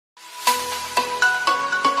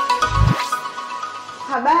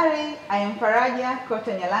Habari, I am Faraja,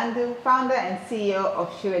 Kotta Nyalandu, founder and CEO of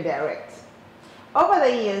ShuleDirect. Over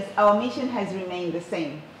the years, our mission has remained the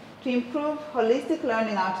same: to improve holistic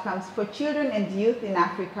learning outcomes for children and youth in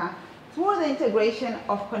Africa through the integration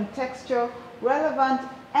of contextual, relevant,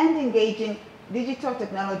 and engaging digital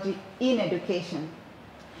technology in education.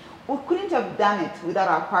 We couldn't have done it without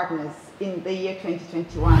our partners in the year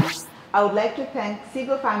 2021. I would like to thank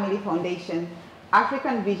Sigo Family Foundation,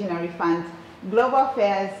 African Visionary Fund, Global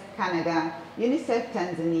Affairs Canada, UNICEF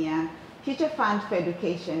Tanzania, Future Fund for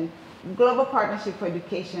Education, Global Partnership for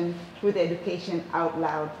Education through the Education Out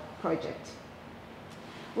Loud project.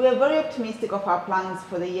 We are very optimistic of our plans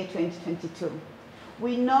for the year 2022.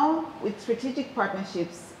 We know with strategic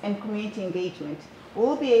partnerships and community engagement, we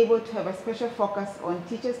will be able to have a special focus on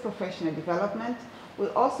teachers' professional development.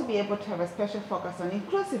 We'll also be able to have a special focus on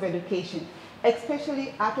inclusive education,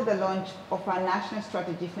 especially after the launch of our national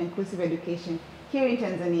strategy for inclusive education here in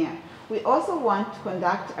Tanzania. We also want to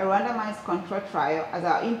conduct a randomized control trial as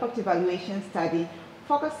our impact evaluation study,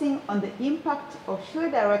 focusing on the impact of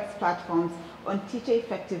ShuleDirect's platforms on teacher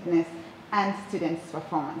effectiveness and students'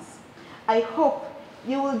 performance. I hope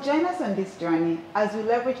you will join us on this journey as we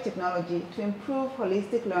leverage technology to improve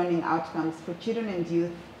holistic learning outcomes for children and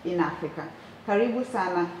youth in Africa. Karibu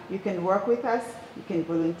sana, you can work with us, you can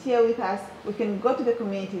volunteer with us, we can go to the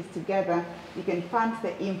communities together, you can fund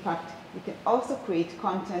the impact, you can also create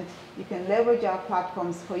content, you can leverage our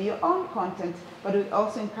platforms for your own content, but we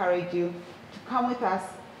also encourage you to come with us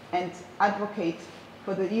and advocate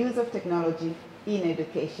for the use of technology in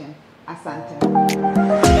education. Asante.